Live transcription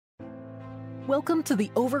Welcome to the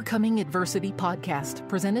Overcoming Adversity podcast,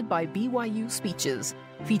 presented by BYU Speeches,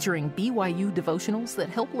 featuring BYU devotionals that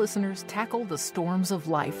help listeners tackle the storms of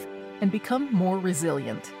life and become more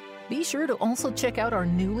resilient. Be sure to also check out our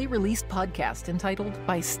newly released podcast entitled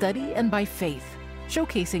By Study and by Faith,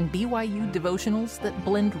 showcasing BYU devotionals that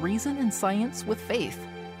blend reason and science with faith,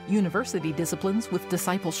 university disciplines with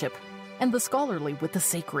discipleship, and the scholarly with the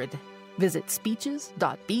sacred. Visit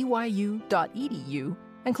speeches.byu.edu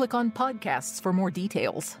and click on podcasts for more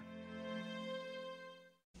details.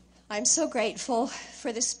 I'm so grateful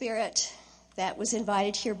for the spirit that was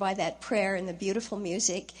invited here by that prayer and the beautiful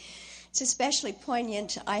music. It's especially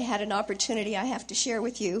poignant. I had an opportunity I have to share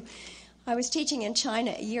with you. I was teaching in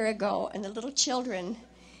China a year ago, and the little children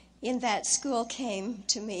in that school came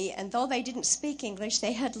to me, and though they didn't speak English,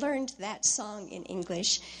 they had learned that song in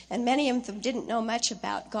English, and many of them didn't know much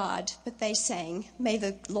about God, but they sang, "May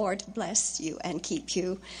the Lord bless you and keep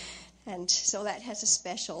you." And so that has a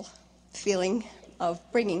special feeling of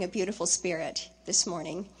bringing a beautiful spirit this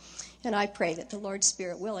morning, and I pray that the Lord's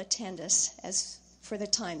Spirit will attend us as for the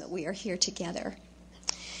time that we are here together.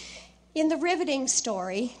 In the riveting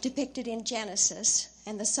story depicted in Genesis,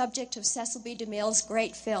 and the subject of Cecil B. DeMille's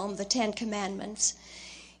great film, The Ten Commandments,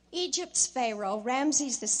 Egypt's Pharaoh,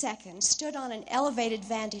 Ramses II, stood on an elevated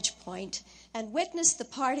vantage point and witnessed the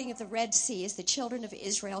parting of the Red Sea as the children of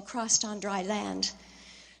Israel crossed on dry land.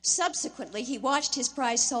 Subsequently, he watched his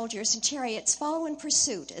prize soldiers and chariots follow in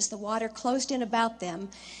pursuit as the water closed in about them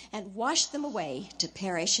and washed them away to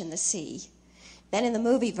perish in the sea. Then in the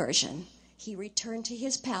movie version, he returned to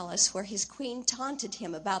his palace where his queen taunted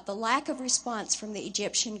him about the lack of response from the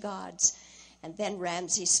Egyptian gods. And then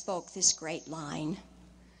Ramses spoke this great line,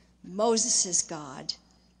 "Moses' God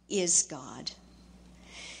is God."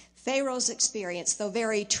 Pharaoh's experience, though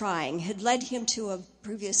very trying, had led him to a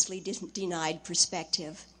previously denied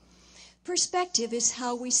perspective. Perspective is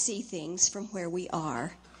how we see things from where we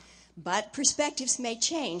are. But perspectives may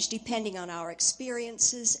change depending on our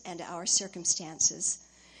experiences and our circumstances.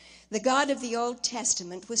 The God of the Old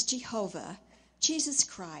Testament was Jehovah, Jesus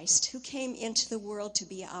Christ, who came into the world to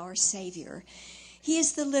be our Savior. He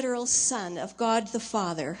is the literal Son of God the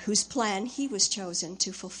Father, whose plan he was chosen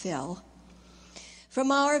to fulfill.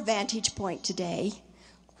 From our vantage point today,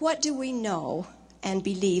 what do we know and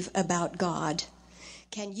believe about God?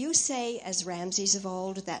 Can you say, as Ramses of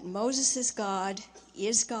old, that Moses' God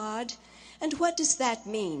is God? And what does that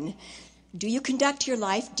mean? Do you conduct your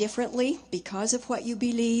life differently because of what you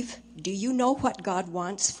believe? Do you know what God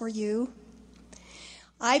wants for you?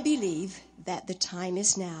 I believe that the time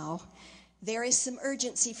is now. There is some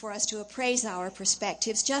urgency for us to appraise our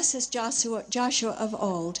perspectives, just as Joshua of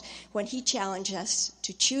old, when he challenged us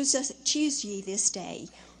to choose ye this day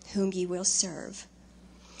whom ye will serve.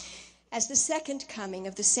 As the second coming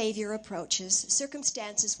of the Savior approaches,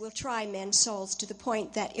 circumstances will try men's souls to the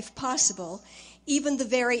point that, if possible, even the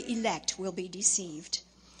very elect will be deceived.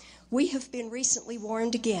 We have been recently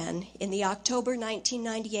warned again. In the October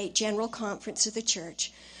 1998 General Conference of the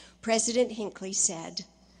Church, President Hinckley said,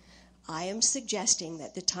 "I am suggesting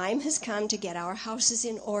that the time has come to get our houses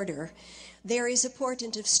in order. There is a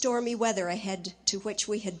portent of stormy weather ahead to which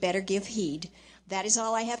we had better give heed. That is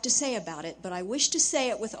all I have to say about it, but I wish to say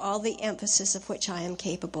it with all the emphasis of which I am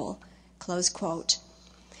capable." Close quote.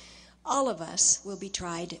 All of us will be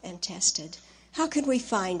tried and tested. How can we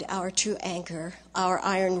find our true anchor, our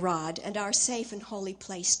iron rod, and our safe and holy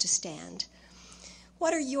place to stand?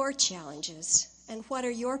 What are your challenges, and what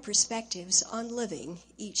are your perspectives on living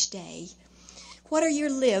each day? What are your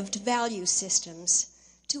lived value systems?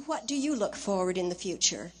 To what do you look forward in the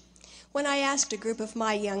future? When I asked a group of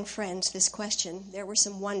my young friends this question, there were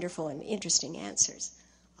some wonderful and interesting answers.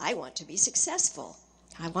 I want to be successful.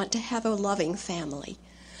 I want to have a loving family.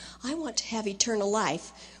 I want to have eternal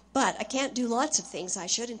life. But I can't do lots of things I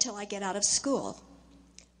should until I get out of school.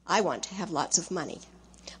 I want to have lots of money.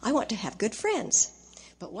 I want to have good friends.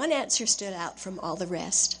 But one answer stood out from all the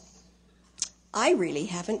rest. I really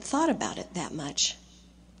haven't thought about it that much.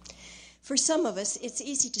 For some of us, it's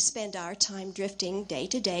easy to spend our time drifting day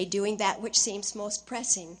to day, doing that which seems most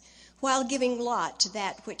pressing, while giving lot to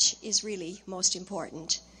that which is really most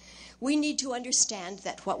important. We need to understand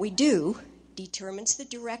that what we do determines the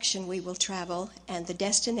direction we will travel and the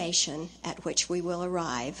destination at which we will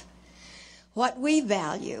arrive. What we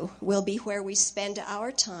value will be where we spend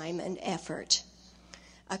our time and effort.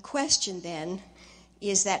 A question, then,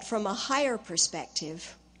 is that from a higher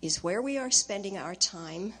perspective, is where we are spending our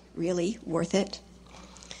time really worth it?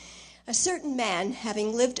 A certain man,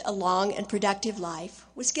 having lived a long and productive life,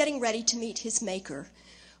 was getting ready to meet his Maker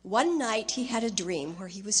One night he had a dream where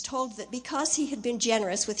he was told that because he had been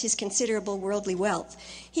generous with his considerable worldly wealth,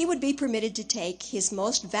 he would be permitted to take his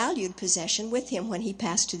most valued possession with him when he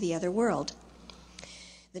passed to the other world.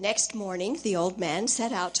 The next morning, the old man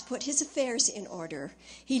set out to put his affairs in order.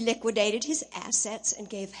 He liquidated his assets and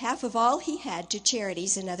gave half of all he had to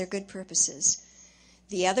charities and other good purposes.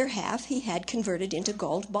 The other half he had converted into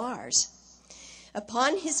gold bars.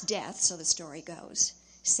 Upon his death, so the story goes,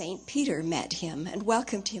 St. Peter met him and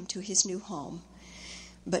welcomed him to his new home.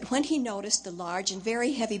 But when he noticed the large and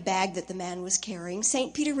very heavy bag that the man was carrying,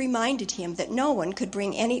 St. Peter reminded him that no one could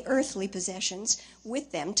bring any earthly possessions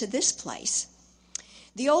with them to this place.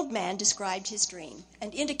 The old man described his dream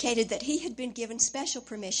and indicated that he had been given special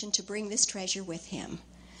permission to bring this treasure with him.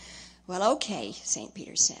 "Well, okay," St.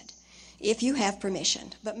 Peter said, "if you have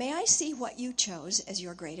permission, but may I see what you chose as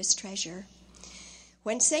your greatest treasure?"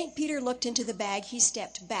 When St. Peter looked into the bag, he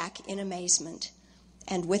stepped back in amazement,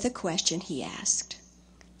 and with a question he asked,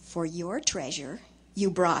 "For your treasure, you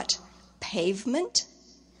brought pavement?"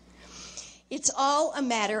 It's all a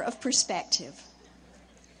matter of perspective.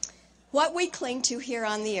 What we cling to here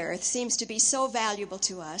on the earth seems to be so valuable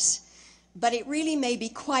to us, but it really may be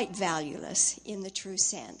quite valueless in the true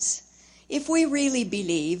sense. If we really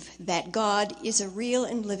believe that God is a real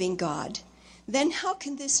and living God, then how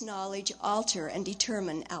can this knowledge alter and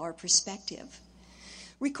determine our perspective?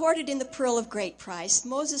 Recorded in the Pearl of Great Price,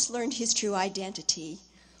 Moses learned his true identity.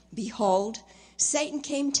 "Behold, Satan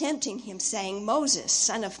came tempting him, saying, 'Moses,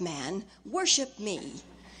 son of man, worship me.'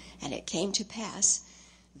 And it came to pass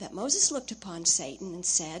that Moses looked upon Satan and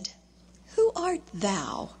said, 'Who art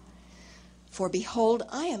thou?' For behold,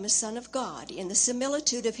 I am a son of God, in the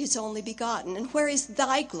similitude of his only begotten. And where is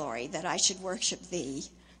thy glory, that I should worship thee?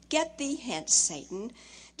 Get thee hence, Satan.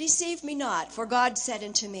 Deceive me not, for God said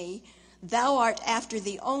unto me, Thou art after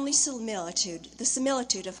the only similitude, the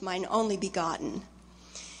similitude of mine only begotten."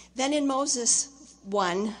 Then in Moses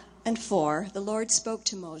 1:4, the Lord spoke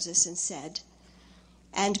to Moses and said,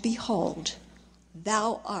 "And behold,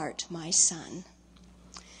 thou art my son."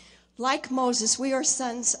 Like Moses, we are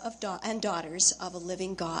sons and daughters of a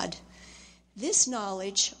living God. This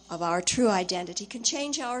knowledge of our true identity can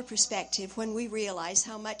change our perspective when we realize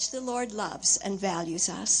how much the Lord loves and values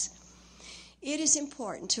us. It is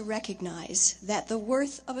important to recognize that the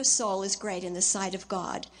worth of a soul is great in the sight of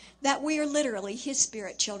God, that we are literally his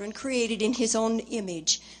spirit children, created in his own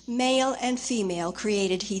image. Male and female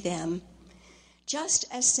created he them. Just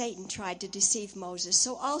as Satan tried to deceive Moses,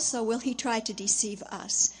 so also will he try to deceive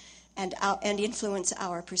us and influence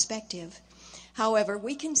our perspective. However,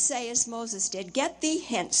 we can say as Moses did, "Get thee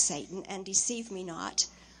hence, Satan, and deceive me not."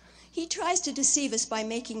 He tries to deceive us by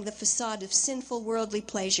making the facade of sinful worldly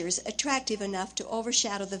pleasures attractive enough to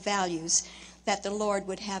overshadow the values that the Lord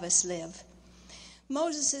would have us live.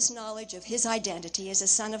 Moses' knowledge of his identity as a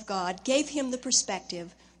son of God gave him the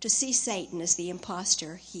perspective to see Satan as the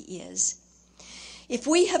impostor he is. If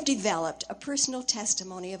we have developed a personal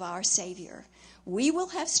testimony of our Savior, we will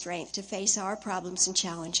have strength to face our problems and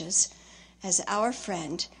challenges. As our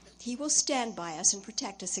friend, he will stand by us and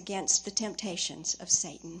protect us against the temptations of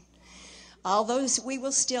Satan. Although we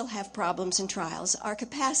will still have problems and trials, our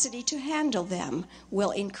capacity to handle them will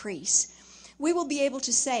increase. We will be able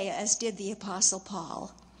to say, as did the Apostle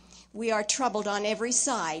Paul, "We are troubled on every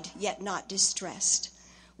side, yet not distressed.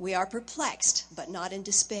 We are perplexed, but not in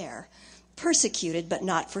despair. Persecuted, but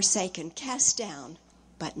not forsaken. Cast down,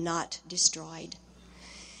 but not destroyed."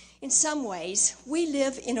 In some ways, we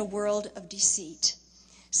live in a world of deceit.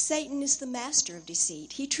 Satan is the master of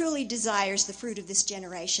deceit. He truly desires the fruit of this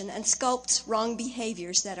generation and sculpts wrong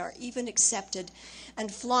behaviors that are even accepted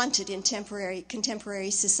and flaunted in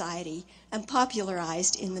contemporary society and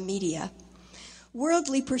popularized in the media.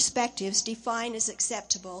 Worldly perspectives define as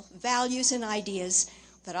acceptable values and ideas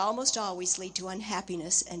that almost always lead to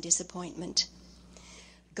unhappiness and disappointment.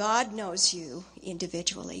 God knows you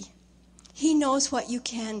individually. He knows what you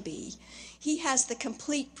can be. He has the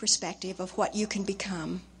complete perspective of what you can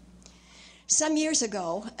become. Some years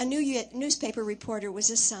ago, a newspaper reporter was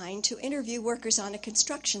assigned to interview workers on a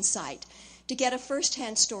construction site to get a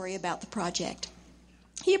first-hand story about the project.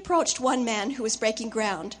 He approached one man who was breaking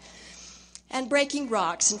ground and breaking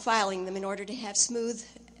rocks and filing them in order to have smooth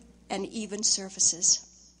and even surfaces.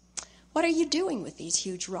 "What are you doing with these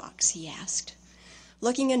huge rocks?" he asked.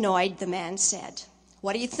 Looking annoyed, the man said,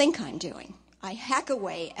 "What do you think I'm doing? I hack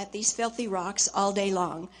away at these filthy rocks all day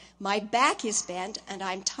long. My back is bent and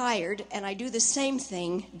I'm tired, and I do the same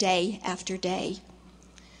thing day after day."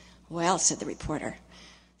 "Well," said the reporter,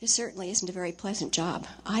 "this certainly isn't a very pleasant job.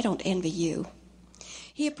 I don't envy you."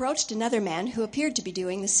 He approached another man who appeared to be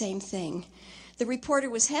doing the same thing. The reporter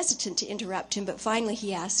was hesitant to interrupt him, but finally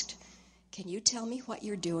he asked, "Can you tell me what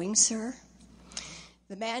you're doing, sir?"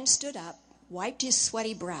 The man stood up, wiped his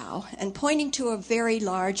sweaty brow, and pointing to a very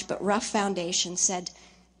large but rough foundation, said,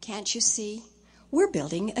 "Can't you see? We're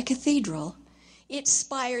building a cathedral. Its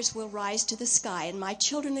spires will rise to the sky, and my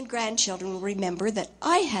children and grandchildren will remember that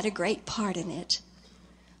I had a great part in it."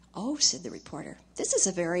 "Oh," said the reporter, "this is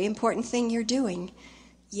a very important thing you're doing."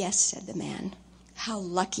 "Yes," said the man. "How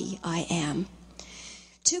lucky I am."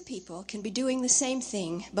 Two people can be doing the same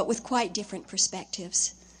thing, but with quite different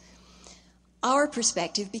perspectives. Our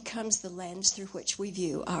perspective becomes the lens through which we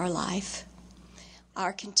view our life.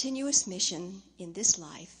 Our continuous mission in this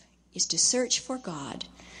life is to search for God,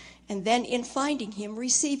 and then in finding him,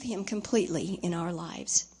 receive him completely in our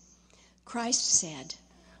lives. Christ said,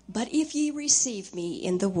 "But if ye receive me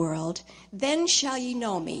in the world, then shall ye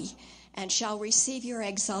know me, and shall receive your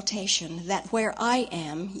exaltation, that where I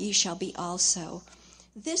am, ye shall be also."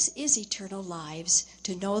 This is eternal lives,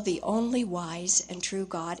 to know the only wise and true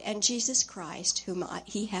God, and Jesus Christ, whom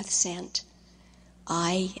he hath sent.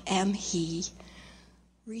 I am he.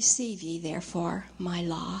 Receive ye therefore my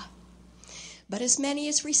law. But as many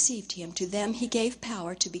as received him, to them he gave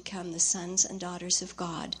power to become the sons and daughters of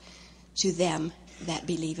God, to them that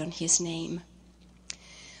believe on his name.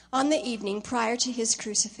 On the evening prior to his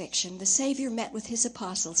crucifixion, the Savior met with his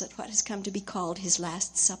apostles at what has come to be called his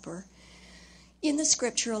Last Supper. In the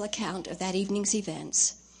scriptural account of that evening's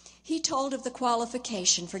events, he told of the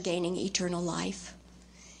qualification for gaining eternal life.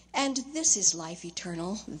 "And this is life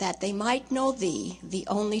eternal, that they might know thee, the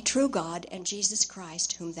only true God, and Jesus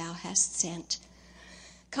Christ, whom thou hast sent."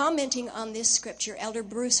 Commenting on this scripture, Elder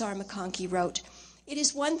Bruce R. McConkie wrote, "It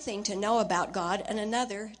is one thing to know about God and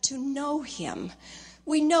another to know him.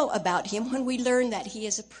 We know about him when we learn that he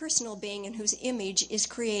is a personal being in whose image is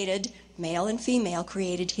created, male and female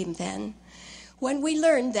created him then. When we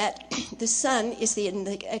learn that the Son is in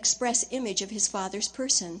the express image of his Father's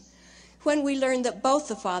person. When we learn that both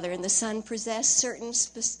the Father and the Son possess certain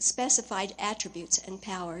specified attributes and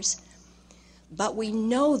powers. But we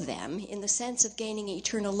know them in the sense of gaining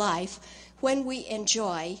eternal life when we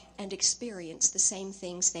enjoy and experience the same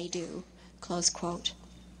things they do." Close quote.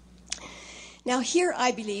 Now here,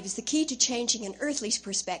 I believe, is the key to changing an earthly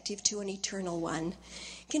perspective to an eternal one.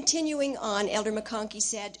 Continuing on, Elder McConkie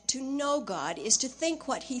said, "To know God is to think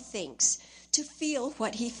what he thinks, to feel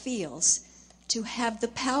what he feels, to have the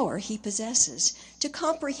power he possesses, to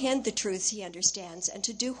comprehend the truths he understands, and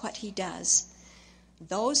to do what he does.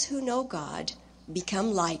 Those who know God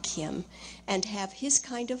become like him and have his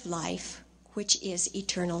kind of life, which is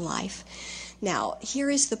eternal life." Now,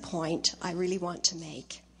 here is the point I really want to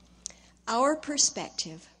make. Our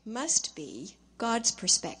perspective must be God's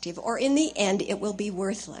perspective, or in the end it will be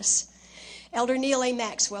worthless. Elder Neal A.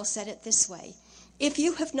 Maxwell said it this way: "If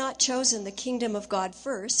you have not chosen the kingdom of God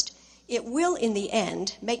first, it will in the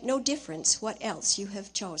end make no difference what else you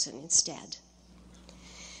have chosen instead."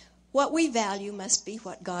 What we value must be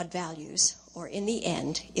what God values, or in the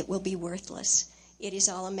end it will be worthless. It is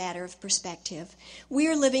all a matter of perspective. We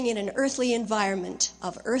are living in an earthly environment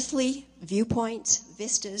of earthly viewpoints,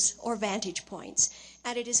 vistas, or vantage points,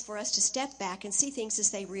 and it is for us to step back and see things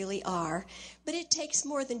as they really are. But it takes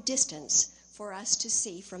more than distance for us to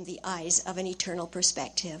see from the eyes of an eternal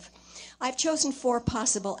perspective. I've chosen 4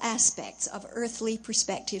 possible aspects of earthly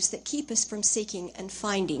perspectives that keep us from seeking and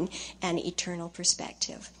finding an eternal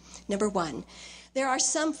perspective. Number 1, there are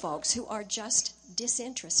some folks who are just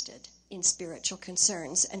disinterested in spiritual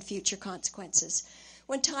concerns and future consequences.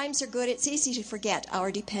 When times are good, it's easy to forget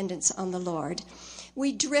our dependence on the Lord.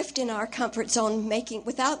 We drift in our comfort zone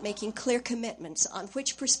without making clear commitments on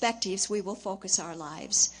which perspectives we will focus our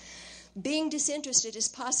lives. Being disinterested is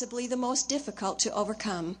possibly the most difficult to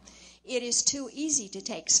overcome. It is too easy to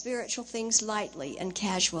take spiritual things lightly and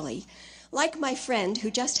casually. Like my friend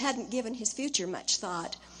who just hadn't given his future much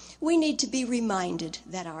thought, we need to be reminded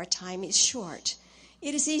that our time is short.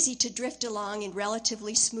 It is easy to drift along in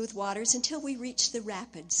relatively smooth waters until we reach the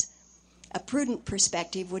rapids. A prudent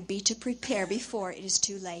perspective would be to prepare before it is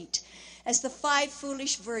too late. As the 5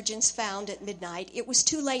 foolish virgins found at midnight, it was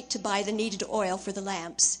too late to buy the needed oil for the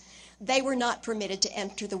lamps. They were not permitted to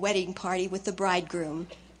enter the wedding party with the bridegroom.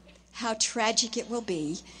 How tragic it will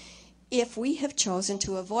be if we have chosen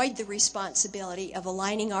to avoid the responsibility of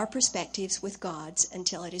aligning our perspectives with God's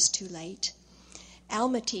until it is too late.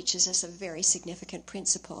 Alma teaches us a very significant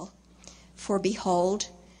principle. "For behold,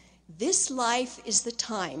 this life is the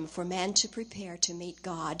time for man to prepare to meet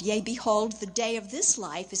God. Yea, behold, the day of this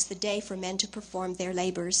life is the day for men to perform their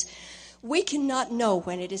labors. We cannot know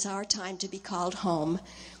when it is our time to be called home.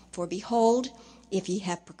 For behold, If ye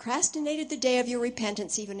have procrastinated the day of your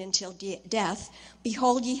repentance even until death,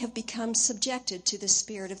 behold, ye have become subjected to the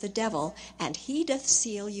spirit of the devil, and he doth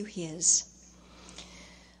seal you his.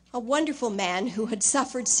 A wonderful man who had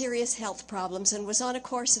suffered serious health problems and was on a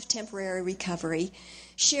course of temporary recovery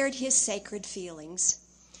shared his sacred feelings.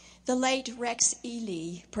 The late Rex E.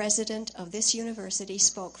 Lee, president of this university,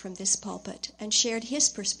 spoke from this pulpit and shared his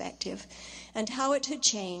perspective and how it had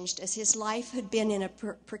changed as his life had been in a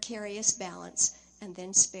precarious balance and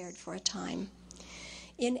then spared for a time.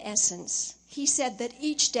 In essence, he said that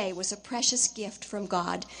each day was a precious gift from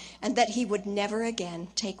God and that he would never again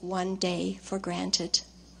take one day for granted.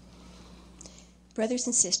 Brothers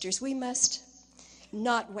and sisters, we must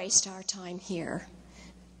not waste our time here.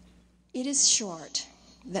 It is short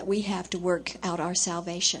that we have to work out our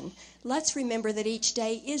salvation. Let's remember that each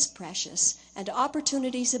day is precious and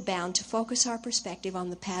opportunities abound to focus our perspective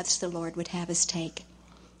on the paths the Lord would have us take.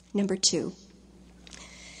 Number 2,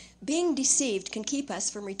 being deceived can keep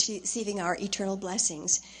us from receiving our eternal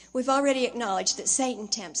blessings. We've already acknowledged that Satan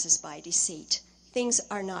tempts us by deceit. Things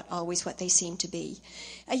are not always what they seem to be.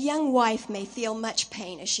 A young wife may feel much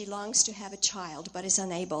pain as she longs to have a child but is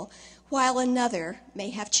unable, while another may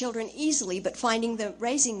have children easily but finding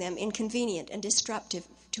raising them inconvenient and disruptive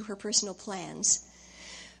to her personal plans.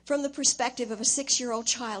 From the perspective of a 6-year-old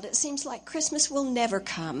child, it seems like Christmas will never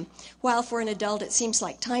come, while for an adult it seems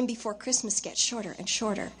like time before Christmas gets shorter and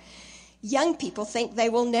shorter. Young people think they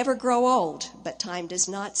will never grow old, but time does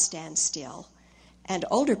not stand still. And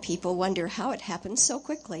older people wonder how it happens so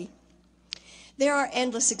quickly. There are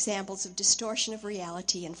endless examples of distortion of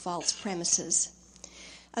reality and false premises.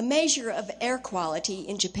 A measure of air quality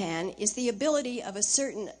in Japan is the ability of a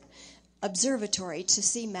certain observatory to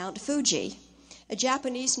see Mount Fuji. A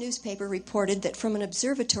Japanese newspaper reported that from an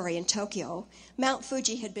observatory in Tokyo, Mount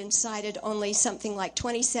Fuji had been sighted only something like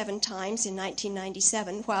 27 times in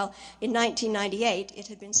 1997, while in 1998 it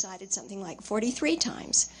had been sighted something like 43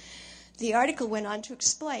 times. The article went on to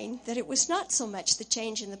explain that it was not so much the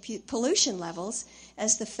change in the pollution levels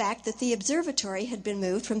as the fact that the observatory had been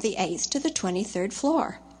moved from the 8th to the 23rd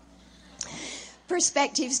floor.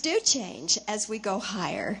 Perspectives do change as we go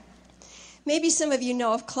higher. Maybe some of you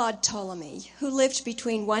know of Claude Ptolemy, who lived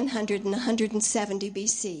between 100 and 170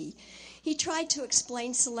 BC. He tried to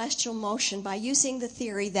explain celestial motion by using the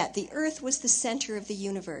theory that the Earth was the center of the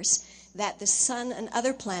universe, that the sun and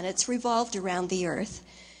other planets revolved around the Earth.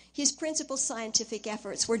 His principal scientific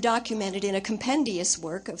efforts were documented in a compendious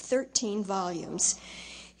work of 13 volumes.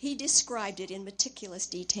 He described it in meticulous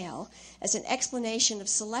detail as an explanation of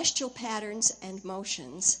celestial patterns and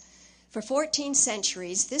motions. For 14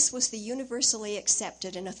 centuries, this was the universally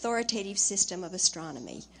accepted and authoritative system of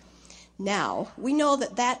astronomy. Now, we know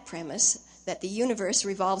that that premise, that the universe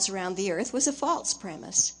revolves around the Earth, was a false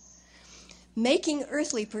premise. Making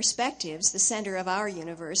earthly perspectives the center of our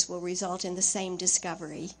universe will result in the same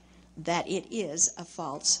discovery, that it is a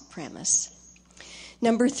false premise.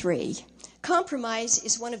 Number 3, compromise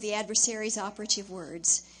is one of the adversary's operative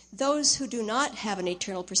words. Those who do not have an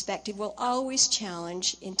eternal perspective will always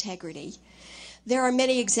challenge integrity. There are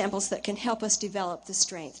many examples that can help us develop the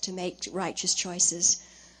strength to make righteous choices.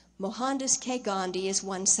 Mohandas K. Gandhi is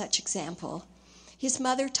one such example. His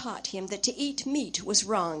mother taught him that to eat meat was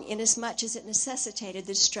wrong inasmuch as it necessitated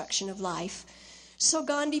the destruction of life. So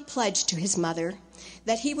Gandhi pledged to his mother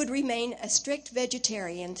that he would remain a strict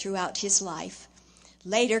vegetarian throughout his life.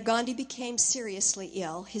 Later, Gandhi became seriously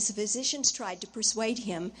ill. His physicians tried to persuade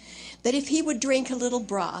him that if he would drink a little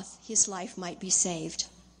broth, his life might be saved.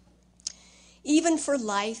 Even for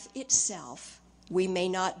life itself, we may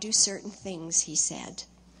not do certain things, he said.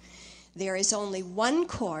 There is only one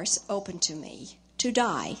course open to me, to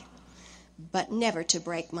die, but never to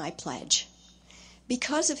break my pledge.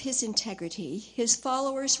 Because of his integrity, his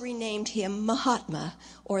followers renamed him Mahatma,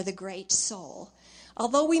 or the Great Soul.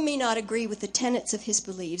 Although we may not agree with the tenets of his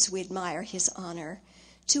beliefs, we admire his honor.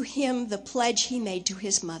 To him, the pledge he made to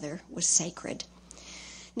his mother was sacred.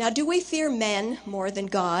 Now, do we fear men more than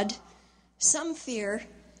God? Some fear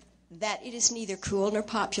that it is neither cool nor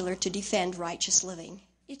popular to defend righteous living.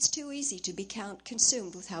 It's too easy to be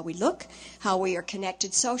consumed with how we look, how we are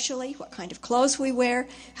connected socially, what kind of clothes we wear,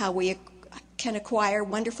 how we can acquire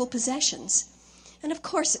wonderful possessions. And of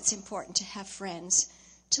course it's important to have friends,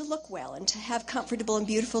 to look well, and to have comfortable and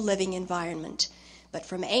beautiful living environment. But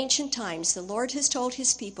from ancient times, the Lord has told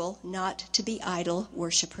his people not to be idol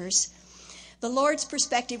worshippers. The Lord's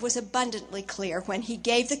perspective was abundantly clear when he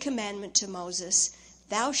gave the commandment to Moses,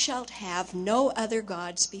 "Thou shalt have no other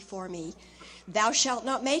gods before me. Thou shalt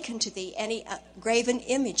not make unto thee any graven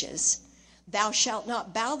images. Thou shalt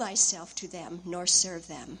not bow thyself to them, nor serve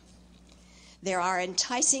them." There are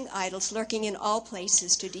enticing idols lurking in all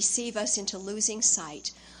places to deceive us into losing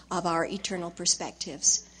sight of our eternal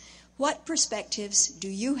perspectives. What perspectives do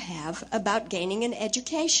you have about gaining an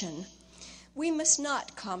education? We must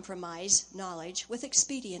not compromise knowledge with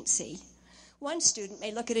expediency. One student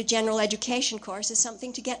may look at a general education course as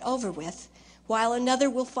something to get over with, while another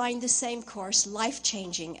will find the same course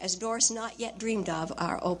life-changing as doors not yet dreamed of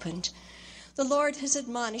are opened. The Lord has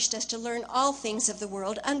admonished us to learn all things of the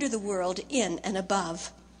world, under the world, in and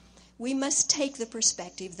above. We must take the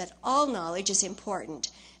perspective that all knowledge is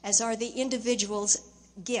important, as are the individual's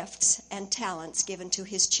gifts and talents given to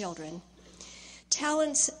his children.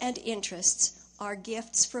 Talents and interests are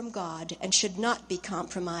gifts from God and should not be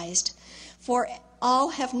compromised, for all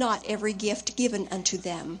have not every gift given unto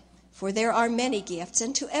them. For there are many gifts,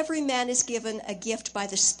 and to every man is given a gift by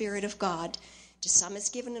the Spirit of God. To some is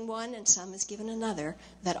given in one, and some is given another,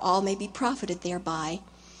 that all may be profited thereby.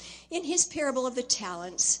 In his parable of the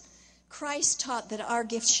talents, Christ taught that our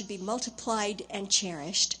gifts should be multiplied and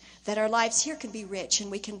cherished, that our lives here can be rich and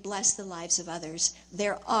we can bless the lives of others.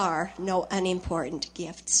 There are no unimportant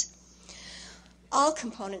gifts. All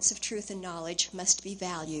components of truth and knowledge must be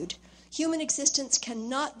valued. Human existence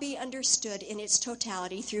cannot be understood in its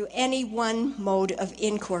totality through any one mode of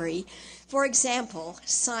inquiry. For example,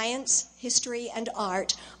 science, history, and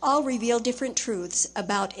art all reveal different truths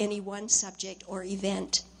about any one subject or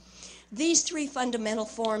event. These three fundamental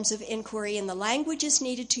forms of inquiry and the languages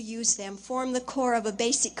needed to use them form the core of a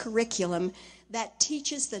basic curriculum that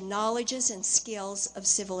teaches the knowledges and skills of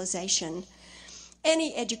civilization.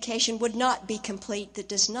 Any education would not be complete that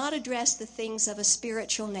does not address the things of a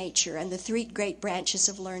spiritual nature and the three great branches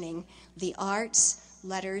of learning, the arts,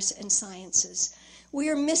 letters, and sciences. We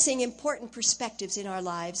are missing important perspectives in our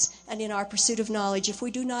lives and in our pursuit of knowledge if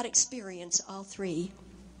we do not experience all three.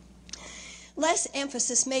 Less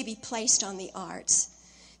emphasis may be placed on the arts.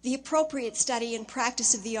 The appropriate study and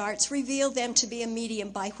practice of the arts reveal them to be a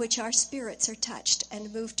medium by which our spirits are touched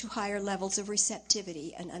and moved to higher levels of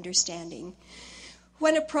receptivity and understanding.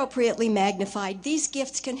 When appropriately magnified, these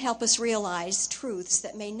gifts can help us realize truths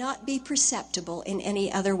that may not be perceptible in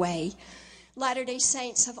any other way. Latter-day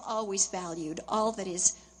Saints have always valued all that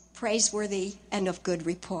is praiseworthy and of good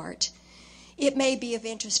report. It may be of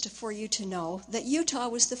interest for you to know that Utah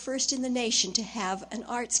was the first in the nation to have an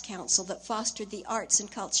arts council that fostered the arts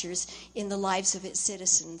and cultures in the lives of its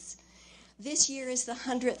citizens. This year is the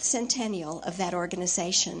 100th centennial of that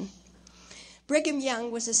organization. Brigham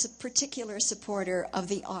Young was a particular supporter of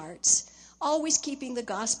the arts. Always keeping the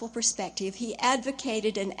gospel perspective, he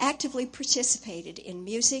advocated and actively participated in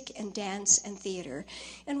music and dance and theater,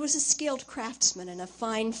 and was a skilled craftsman and a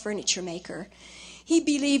fine furniture maker. He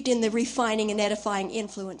believed in the refining and edifying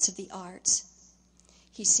influence of the arts.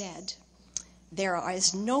 He said, "There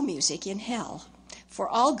is no music in hell, for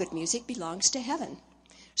all good music belongs to heaven.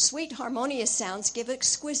 Sweet, harmonious sounds give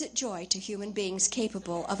exquisite joy to human beings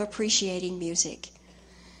capable of appreciating music."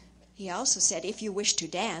 He also said, "If you wish to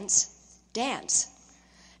dance, dance.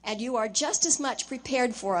 And you are just as much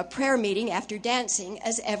prepared for a prayer meeting after dancing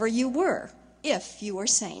as ever you were, if you are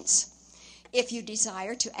saints. If you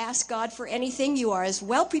desire to ask God for anything, you are as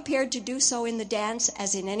well prepared to do so in the dance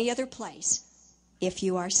as in any other place, if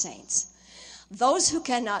you are saints. Those who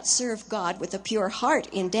cannot serve God with a pure heart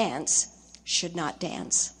in dance should not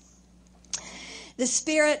dance." The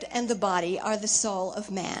spirit and the body are the soul of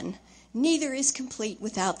man. Neither is complete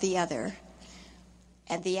without the other.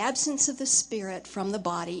 And the absence of the spirit from the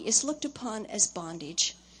body is looked upon as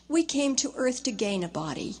bondage. We came to earth to gain a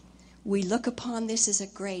body. We look upon this as a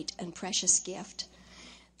great and precious gift.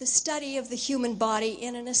 The study of the human body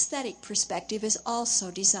in an aesthetic perspective is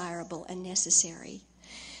also desirable and necessary.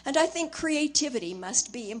 And I think creativity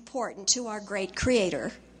must be important to our great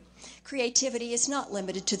Creator. Creativity is not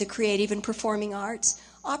limited to the creative and performing arts.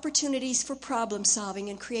 Opportunities for problem solving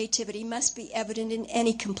and creativity must be evident in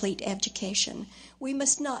any complete education. We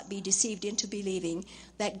must not be deceived into believing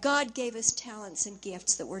that God gave us talents and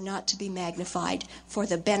gifts that were not to be magnified for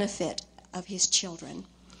the benefit of His children.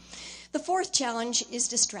 The fourth challenge is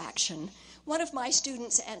distraction. One of my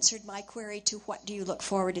students answered my query to what do you look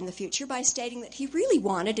forward in the future by stating that he really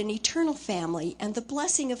wanted an eternal family and the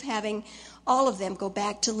blessing of having all of them go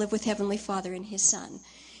back to live with Heavenly Father and His Son.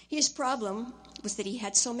 His problem was that he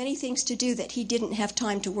had so many things to do that he didn't have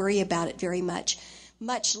time to worry about it very much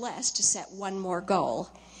less to set one more goal.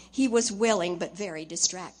 He was willing but very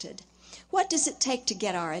distracted. What does it take to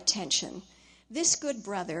get our attention? This good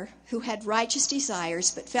brother, who had righteous desires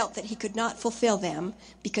but felt that he could not fulfill them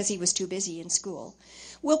because he was too busy in school,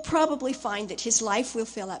 will probably find that his life will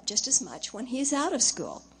fill up just as much when he is out of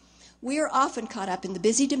school. We are often caught up in the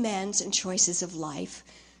busy demands and choices of life.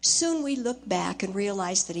 Soon we look back and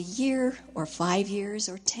realize that a year or 5 years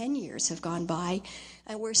or 10 years have gone by,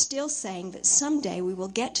 and we're still saying that someday we will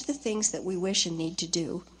get to the things that we wish and need to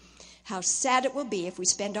do. How sad it will be if we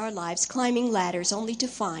spend our lives climbing ladders only to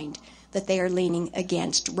find that they are leaning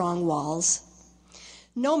against wrong walls.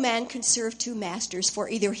 No man can serve two masters, for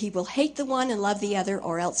either he will hate the one and love the other,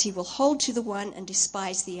 or else he will hold to the one and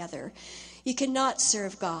despise the other. You cannot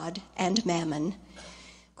serve God and mammon.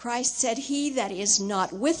 Christ said, "He that is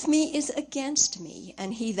not with me is against me,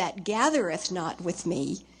 and he that gathereth not with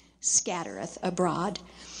me scattereth abroad."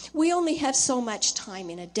 We only have so much time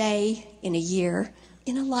in a day, in a year,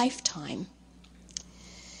 in a lifetime.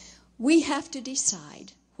 We have to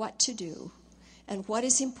decide what to do and what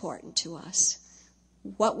is important to us,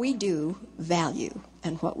 what we do value,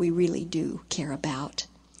 and what we really do care about.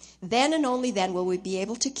 Then and only then will we be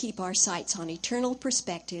able to keep our sights on eternal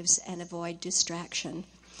perspectives and avoid distraction.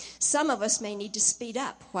 Some of us may need to speed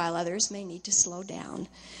up, while others may need to slow down.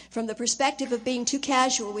 From the perspective of being too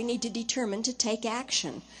casual, we need to determine to take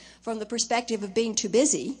action. From the perspective of being too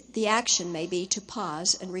busy, the action may be to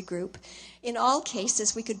pause and regroup. In all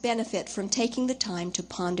cases, we could benefit from taking the time to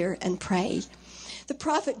ponder and pray. The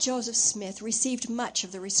prophet Joseph Smith received much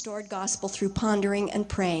of the restored gospel through pondering and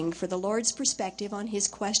praying for the Lord's perspective on his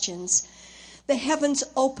questions. The heavens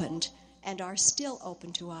opened and are still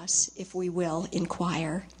open to us if we will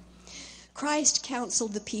inquire. Christ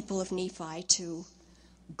counseled the people of Nephi to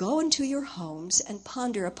go into your homes and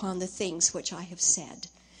ponder upon the things which I have said,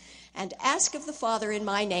 and ask of the Father in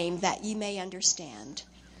my name that ye may understand.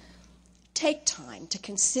 Take time to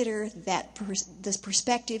consider the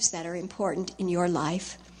perspectives that are important in your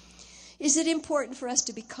life. Is it important for us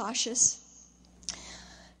to be cautious?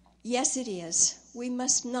 Yes, it is. We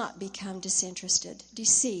must not become disinterested,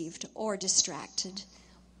 deceived, or distracted,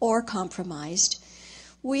 or compromised.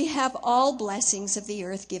 We have all blessings of the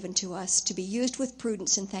earth given to us to be used with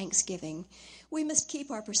prudence and thanksgiving. We must keep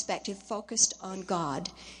our perspective focused on God.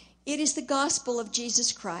 It is the gospel of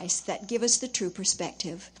Jesus Christ that gives us the true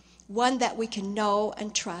perspective, one that we can know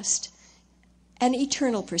and trust, an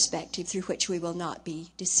eternal perspective through which we will not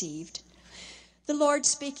be deceived. The Lord,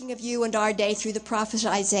 speaking of you and our day through the prophet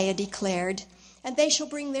Isaiah, declared, "And they shall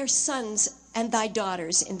bring their sons and thy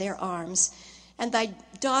daughters in their arms, and thy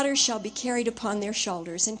daughters shall be carried upon their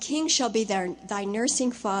shoulders, and kings shall be thy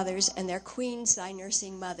nursing fathers, and their queens thy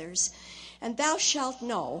nursing mothers. And thou shalt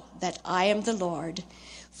know that I am the Lord,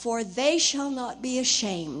 for they shall not be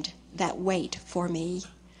ashamed that wait for me."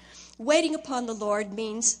 Waiting upon the Lord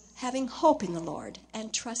means having hope in the Lord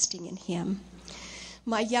and trusting in him.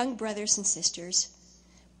 My young brothers and sisters,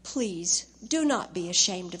 please do not be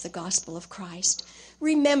ashamed of the gospel of Christ.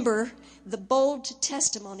 Remember the bold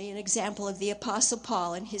testimony and example of the Apostle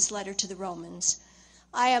Paul in his letter to the Romans.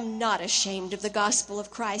 "I am not ashamed of the gospel of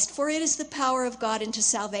Christ, for it is the power of God unto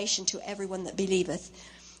salvation to everyone that believeth."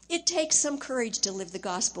 It takes some courage to live the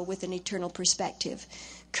gospel with an eternal perspective.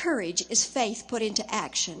 Courage is faith put into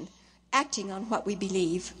action, acting on what we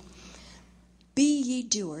believe. Be ye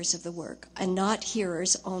doers of the work, and not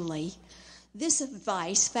hearers only. This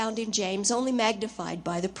advice found in James, only magnified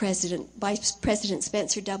by President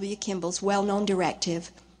Spencer W. Kimball's well-known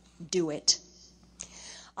directive, do it.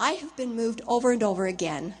 I have been moved over and over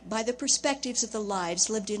again by the perspectives of the lives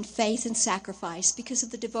lived in faith and sacrifice because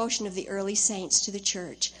of the devotion of the early saints to the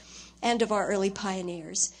church and of our early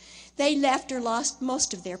pioneers. They left or lost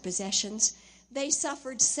most of their possessions. They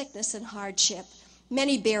suffered sickness and hardship.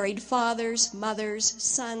 Many buried fathers, mothers,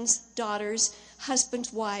 sons, daughters,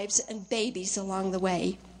 husbands, wives, and babies along the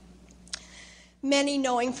way. Many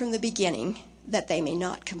knowing from the beginning that they may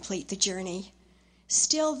not complete the journey.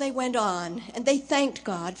 Still they went on, and they thanked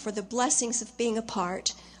God for the blessings of being a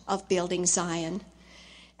part of building Zion.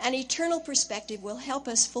 An eternal perspective will help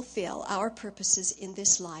us fulfill our purposes in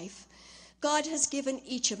this life. God has given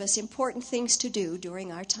each of us important things to do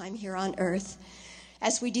during our time here on earth.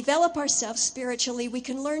 As we develop ourselves spiritually, we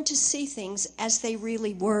can learn to see things as they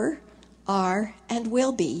really were, are, and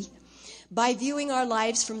will be. By viewing our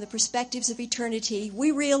lives from the perspectives of eternity, we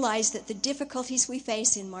realize that the difficulties we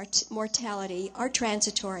face in mortality are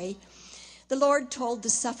transitory. The Lord told the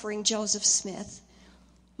suffering Joseph Smith,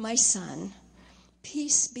 "My son,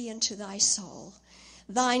 peace be unto thy soul.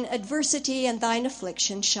 Thine adversity and thine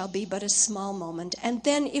affliction shall be but a small moment, and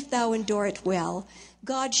then, if thou endure it well,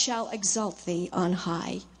 God shall exalt thee on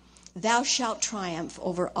high. Thou shalt triumph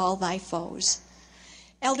over all thy foes."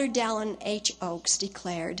 Elder Dallin H. Oakes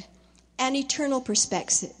declared, "An eternal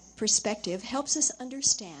perspective helps us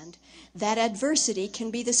understand that adversity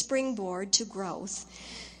can be the springboard to growth.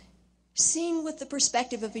 Seen with the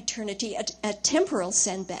perspective of eternity, a temporal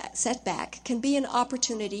setback can be an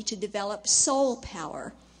opportunity to develop soul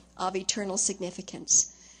power of eternal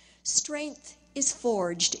significance. Strength is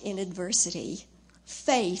forged in adversity.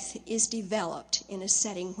 Faith is developed in a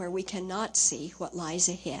setting where we cannot see what lies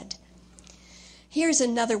ahead. Here's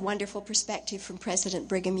another wonderful perspective from President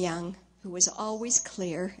Brigham Young, who was always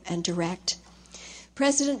clear and direct.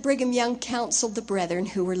 President Brigham Young counseled the brethren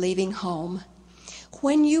who were leaving home.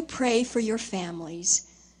 When you pray for your families,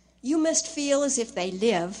 you must feel as if they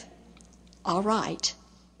live, all right.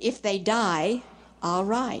 If they die, all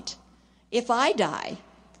right. If I die,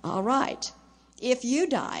 all right. If you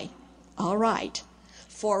die, all right.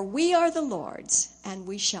 For we are the Lord's, and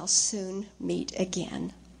we shall soon meet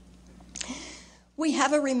again. We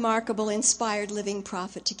have a remarkable, inspired living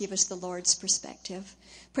prophet to give us the Lord's perspective.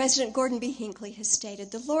 President Gordon B. Hinckley has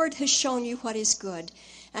stated, "The Lord has shown you what is good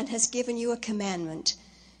and has given you a commandment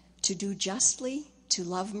to do justly, to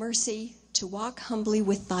love mercy, to walk humbly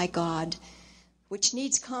with thy God," which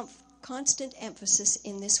needs constant emphasis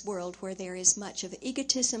in this world where there is much of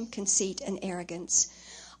egotism, conceit, and arrogance.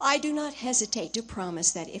 I do not hesitate to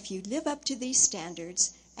promise that if you live up to these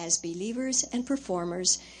standards as believers and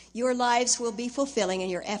performers, your lives will be fulfilling and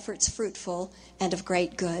your efforts fruitful and of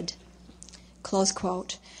great good. Close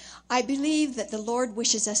quote. I believe that the Lord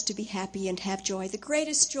wishes us to be happy and have joy. The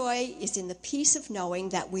greatest joy is in the peace of knowing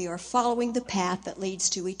that we are following the path that leads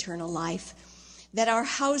to eternal life, that our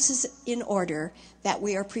house is in order, that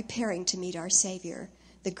we are preparing to meet our Savior.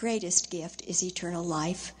 The greatest gift is eternal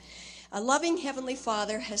life. A loving Heavenly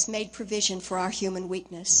Father has made provision for our human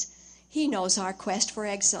weakness. He knows our quest for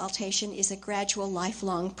exaltation is a gradual,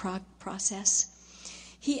 lifelong process.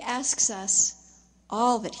 He asks us,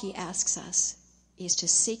 all that he asks us, is to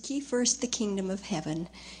seek ye first the kingdom of heaven,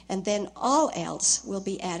 and then all else will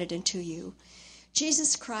be added unto you.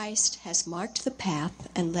 Jesus Christ has marked the path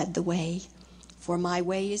and led the way. For my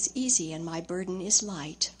way is easy and my burden is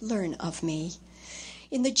light. Learn of me.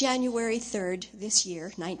 In the January 3rd this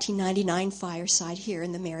year, 1999 fireside here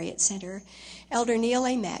in the Marriott Center, Elder Neil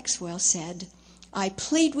A. Maxwell said, I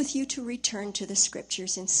plead with you to return to the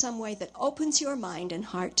scriptures in some way that opens your mind and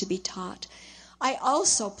heart to be taught. I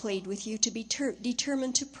also plead with you to be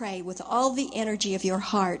determined to pray with all the energy of your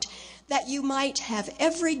heart, that you might have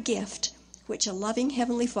every gift which a loving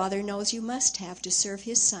Heavenly Father knows you must have to serve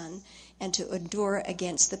His Son and to endure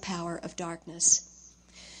against the power of darkness.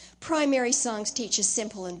 Primary songs teach us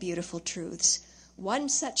simple and beautiful truths. One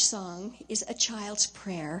such song is A Child's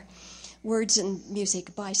Prayer, words and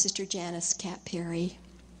music by Sister Janice Cat Perry.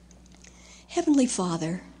 Heavenly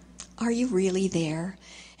Father, are you really there?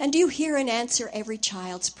 And do you hear and answer every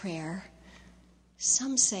child's prayer?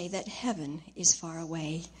 Some say that heaven is far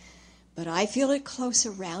away, but I feel it close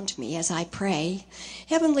around me as I pray.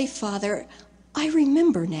 Heavenly Father, I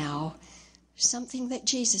remember now something that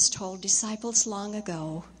Jesus told disciples long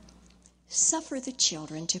ago. Suffer the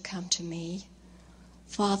children to come to me.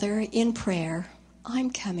 Father, in prayer, I'm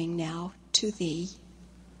coming now to thee.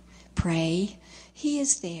 Pray, he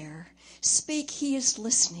is there. Speak, he is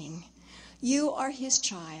listening. You are his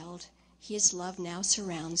child. His love now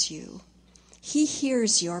surrounds you. He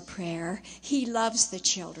hears your prayer. He loves the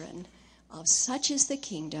children. Of such is the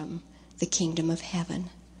kingdom of heaven.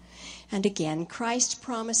 And again, Christ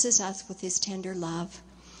promises us with his tender love.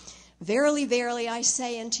 Verily, verily, I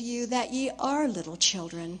say unto you that ye are little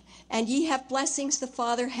children, and ye have blessings the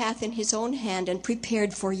Father hath in his own hand and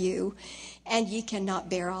prepared for you, and ye cannot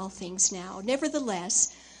bear all things now.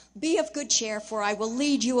 Nevertheless, be of good cheer, for I will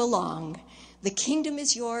lead you along. The kingdom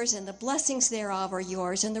is yours, and the blessings thereof are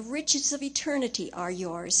yours, and the riches of eternity are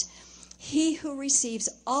yours. He who receives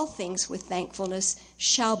all things with thankfulness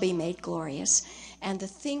shall be made glorious, and the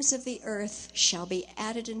things of the earth shall be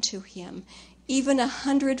added unto him, even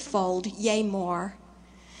 100-fold, yea, more.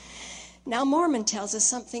 Now, Mormon tells us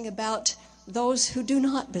something about those who do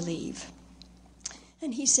not believe.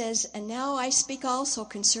 And he says, and now I speak also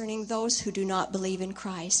concerning those who do not believe in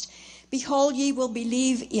Christ. Behold, will ye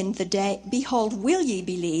believe in the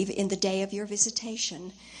day of your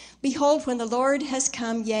visitation. Behold, when the Lord has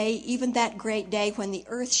come, yea, even that great day when the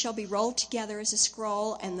earth shall be rolled together as a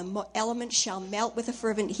scroll, and the elements shall melt with a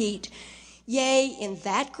fervent heat. Yea, in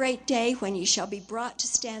that great day when ye shall be brought to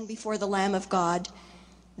stand before the Lamb of God,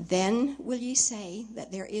 then will ye say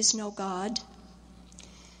that there is no God?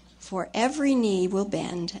 For every knee will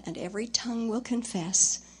bend and every tongue will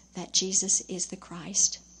confess that Jesus is the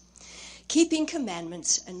Christ. Keeping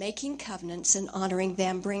commandments and making covenants and honoring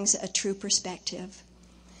them brings a true perspective.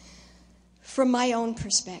 From my own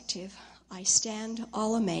perspective, I stand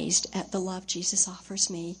all amazed at the love Jesus offers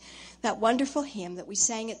me. That wonderful hymn that we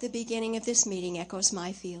sang at the beginning of this meeting echoes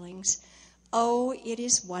my feelings. Oh, it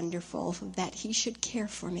is wonderful that he should care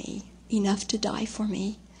for me, enough to die for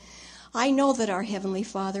me. I know that our Heavenly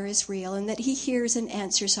Father is real and that he hears and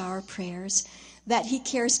answers our prayers, that he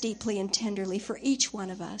cares deeply and tenderly for each one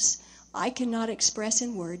of us. I cannot express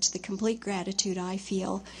in words the complete gratitude I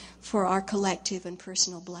feel for our collective and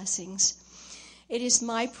personal blessings. It is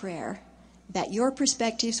my prayer that your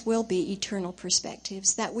perspectives will be eternal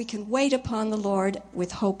perspectives, that we can wait upon the Lord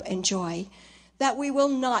with hope and joy, that we will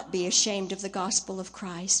not be ashamed of the gospel of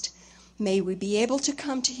Christ. May we be able to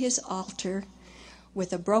come to his altar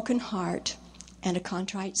with a broken heart and a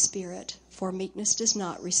contrite spirit, for meekness does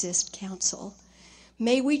not resist counsel.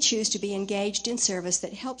 May we choose to be engaged in service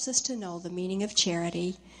that helps us to know the meaning of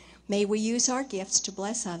charity. May we use our gifts to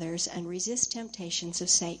bless others and resist temptations of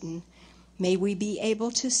Satan. May we be able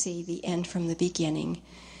to see the end from the beginning.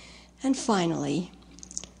 And finally,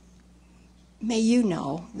 may you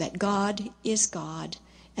know that God is God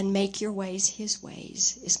and make your ways his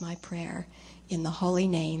ways, is my prayer. In the holy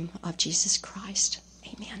name of Jesus Christ.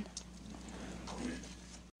 Amen.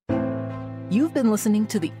 You've been listening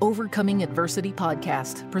to the Overcoming Adversity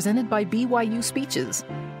podcast, presented by BYU Speeches.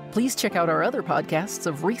 Please check out our other podcasts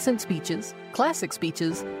of recent speeches, classic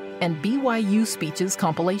speeches, and BYU Speeches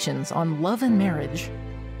compilations on love and marriage.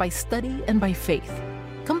 By study and by faith.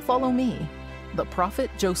 Come follow me, the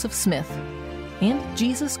prophet Joseph Smith, and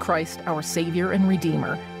Jesus Christ, our Savior and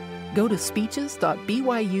Redeemer. Go to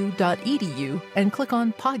speeches.byu.edu and click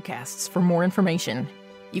on podcasts for more information.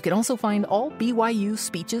 You can also find all BYU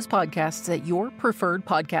Speeches podcasts at your preferred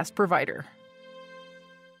podcast provider.